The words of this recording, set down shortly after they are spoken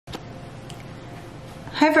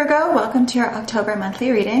Hi Virgo, welcome to your October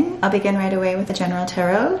monthly reading. I'll begin right away with the general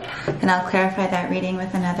tarot, then I'll clarify that reading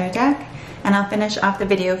with another deck, and I'll finish off the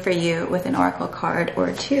video for you with an oracle card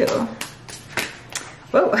or two.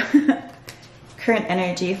 Whoa, current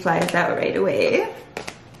energy flies out right away.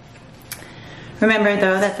 Remember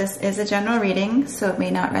though that this is a general reading, so it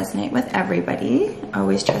may not resonate with everybody.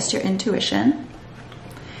 Always trust your intuition.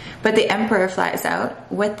 But the Emperor flies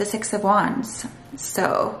out with the Six of Wands.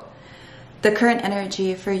 So the current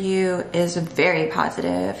energy for you is very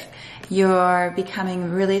positive. You're becoming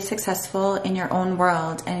really successful in your own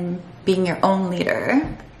world and being your own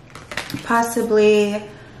leader. Possibly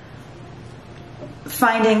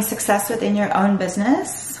finding success within your own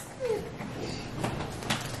business.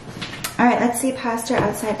 All right, let's see past or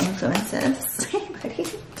outside influences. Hey, buddy.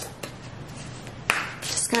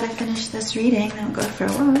 Just gotta finish this reading, then we'll go for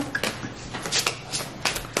a walk.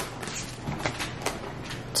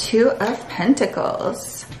 Two of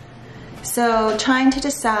Pentacles. So trying to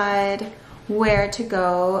decide where to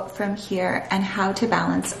go from here and how to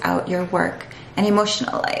balance out your work and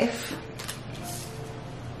emotional life.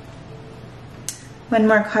 One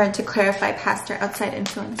more card to clarify past or outside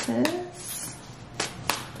influences.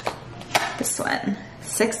 This one,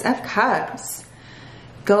 Six of Cups.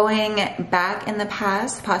 Going back in the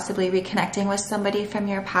past, possibly reconnecting with somebody from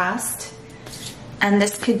your past. And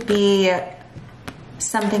this could be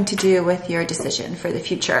something to do with your decision for the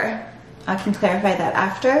future. I can clarify that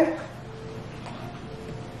after.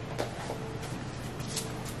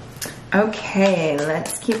 Okay,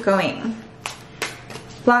 let's keep going.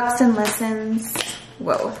 Blocks and lessons.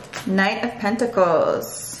 Whoa, Knight of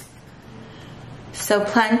Pentacles. So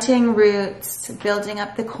planting roots, building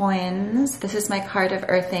up the coins. This is my card of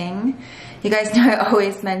earthing. You guys know I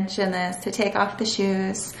always mention this, to take off the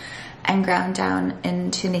shoes and ground down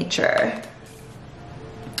into nature.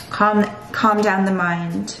 Calm down the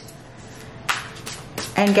mind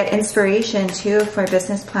and get inspiration too for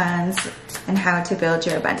business plans and how to build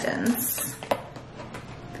your abundance.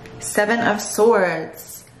 Seven of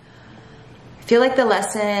Swords. I feel like the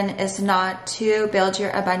lesson is not to build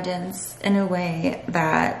your abundance in a way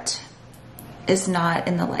that is not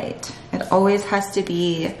in the light. It always has to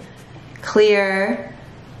be clear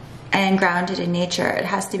and grounded in nature. It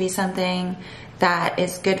has to be something that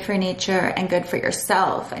is good for nature and good for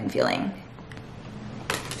yourself, I'm feeling.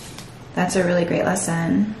 That's a really great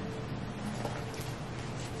lesson.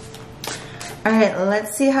 All right,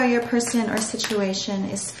 let's see how your person or situation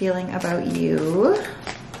is feeling about you.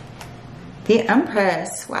 The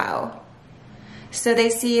Empress, wow. So they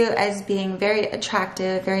see you as being very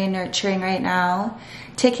attractive, very nurturing right now,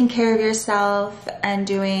 taking care of yourself and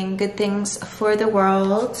doing good things for the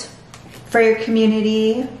world, for your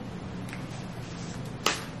community.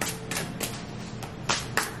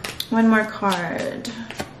 One more card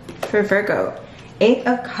for Virgo. Eight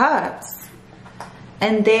of Cups.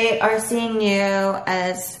 And they are seeing you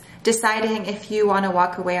as deciding if you want to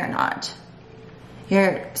walk away or not.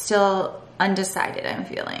 You're still undecided, I'm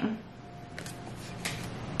feeling.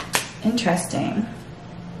 Interesting.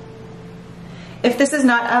 If this is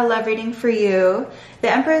not a love reading for you,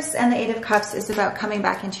 the Empress and the Eight of Cups is about coming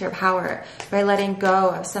back into your power by letting go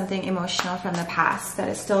of something emotional from the past that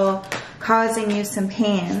is still causing you some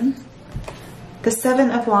pain. The Seven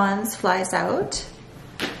of Wands flies out.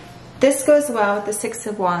 This goes well with the Six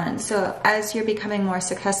of Wands. So as you're becoming more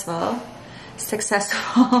successful,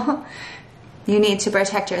 you need to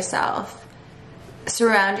protect yourself.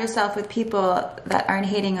 Surround yourself with people that aren't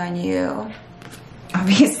hating on you.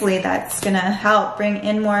 Obviously, that's gonna help bring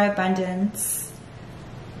in more abundance.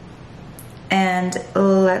 And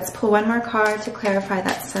let's pull one more card to clarify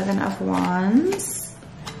that Seven of Wands.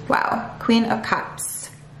 Wow, Queen of Cups.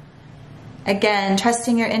 Again,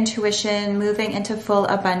 trusting your intuition, moving into full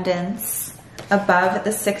abundance above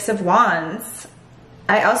the Six of Wands.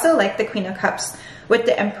 I also like the Queen of Cups with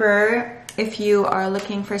the Emperor if you are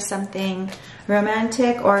looking for something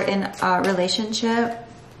romantic or in a relationship.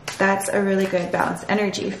 That's a really good balanced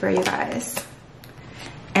energy for you guys.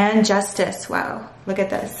 And Justice, wow, look at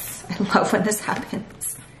this. I love when this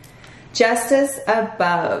happens. Justice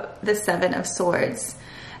above the Seven of Swords.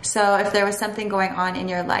 So if there was something going on in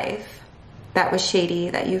your life that was shady,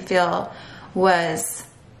 that you feel was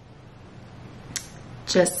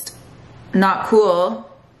just not cool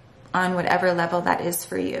on whatever level that is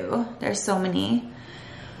for you, there's so many.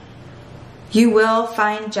 You will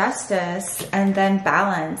find justice and then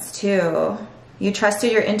balance too. You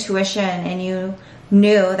trusted your intuition and you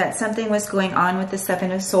knew that something was going on with the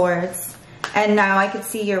Seven of Swords. And now I could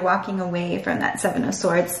see you're walking away from that Seven of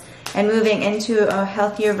Swords and moving into a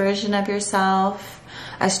healthier version of yourself,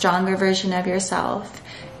 a stronger version of yourself,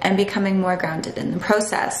 and becoming more grounded in the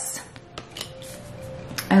process.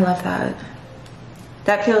 I love that.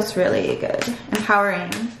 That feels really good.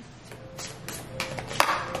 Empowering.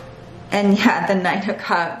 And yeah, the Nine of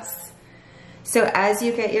Cups. So as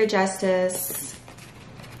you get your Justice,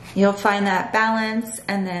 you'll find that balance,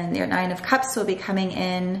 and then your Nine of Cups will be coming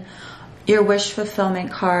in. Your wish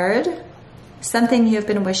fulfillment card. Something you've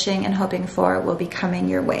been wishing and hoping for will be coming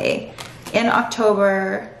your way in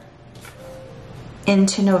October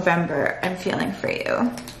into November. I'm feeling for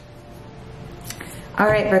you. All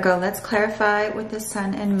right, Virgo, let's clarify with the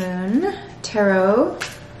Sun and Moon Tarot.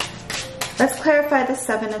 Let's clarify the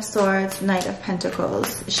Seven of Swords, Knight of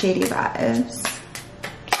Pentacles, shady vibes.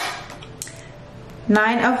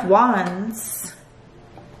 Nine of Wands.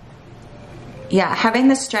 Yeah, having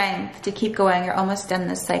the strength to keep going. You're almost done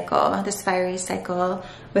this cycle, this fiery cycle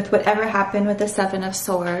with whatever happened with the Seven of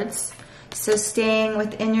Swords. So staying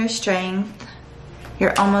within your strength.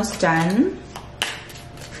 You're almost done.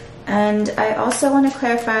 And I also want to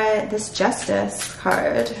clarify this Justice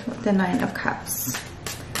card with the Nine of Cups.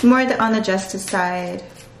 More on the Justice side.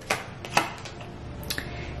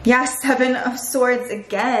 Yeah, Seven of Swords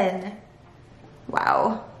again.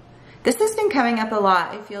 Wow. This has been coming up a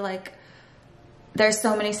lot. I feel like there's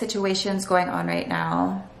so many situations going on right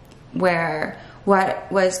now where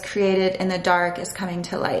what was created in the dark is coming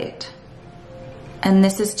to light. And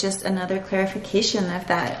this is just another clarification of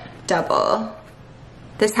that double.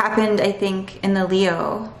 This happened, I think, in the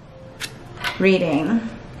Leo reading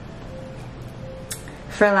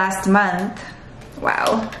for last month.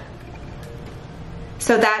 Wow.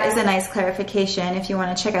 So that is a nice clarification if you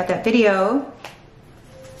want to check out that video.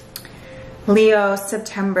 Leo,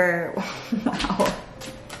 September. Wow.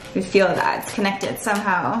 We feel that. It's connected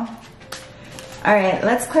somehow. All right,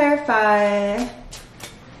 let's clarify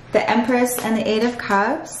the Empress and the Eight of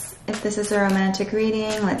Cups. If this is a romantic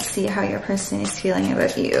reading, let's see how your person is feeling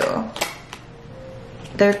about you.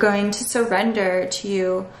 They're going to surrender to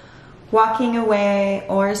you walking away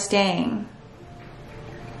or staying.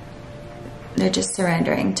 They're just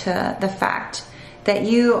surrendering to the fact that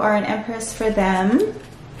you are an Empress for them.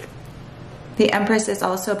 The Empress is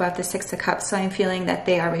also above the Six of Cups, so I'm feeling that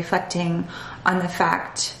they are reflecting on the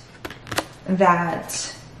fact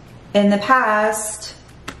that in the past,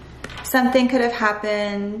 something could have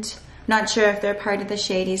happened. Not sure if they're part of the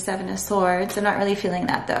shady Seven of Swords. I'm not really feeling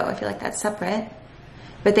that though. I feel like that's separate.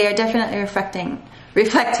 But they are definitely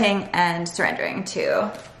reflecting and surrendering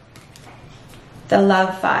to the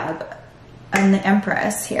love vibe and the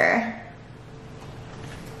Empress here.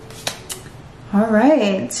 All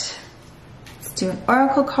right. Let's do an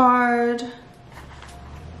oracle card.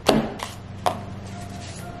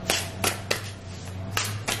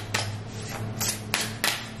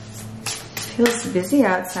 Feels busy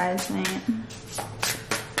outside tonight.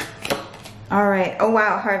 All right. Oh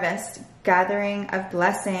wow, Harvest. Gathering of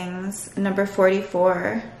Blessings, number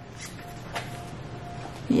 44.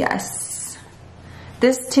 Yes.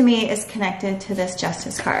 This to me is connected to this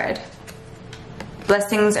Justice card.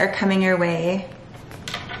 Blessings are coming your way.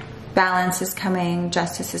 Balance is coming.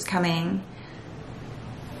 Justice is coming.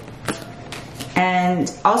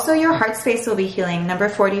 And also your heart space will be healing. Number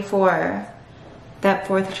 44. That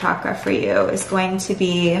fourth chakra for you is going to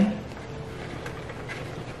be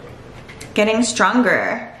getting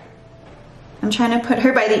stronger. I'm trying to put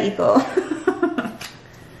her by the eagle.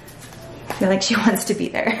 I feel like she wants to be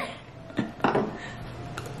there.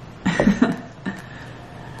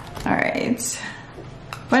 All right.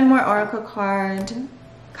 One more oracle card.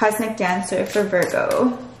 Cosmic Dancer for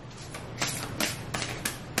Virgo.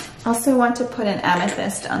 Also want to put an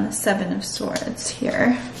amethyst on the Seven of Swords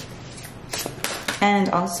here. And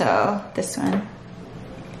also this one.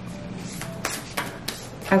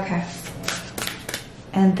 Okay.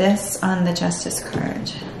 And this on the Justice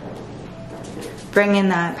card. Bring in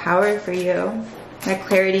that power for you, that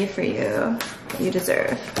clarity for you that you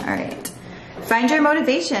deserve. All right. Find your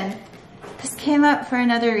motivation. This came up for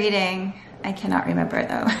another reading. I cannot remember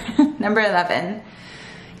though. Number 11.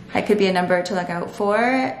 That could be a number to look out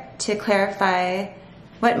for to clarify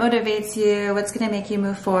what motivates you, what's going to make you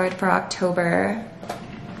move forward for October.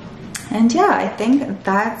 And yeah, I think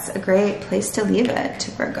that's a great place to leave it,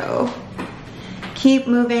 Virgo. Keep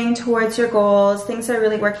moving towards your goals. Things are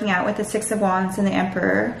really working out with the Six of Wands and the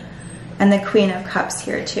Emperor and the Queen of Cups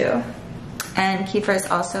here too. And Kiefer is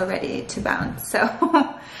also ready to bounce. So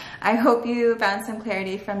I hope you found some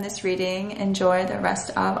clarity from this reading. Enjoy the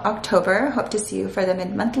rest of October. Hope to see you for the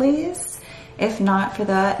mid-monthlies, if not for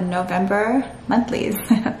the November monthlies.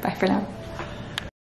 Bye for now.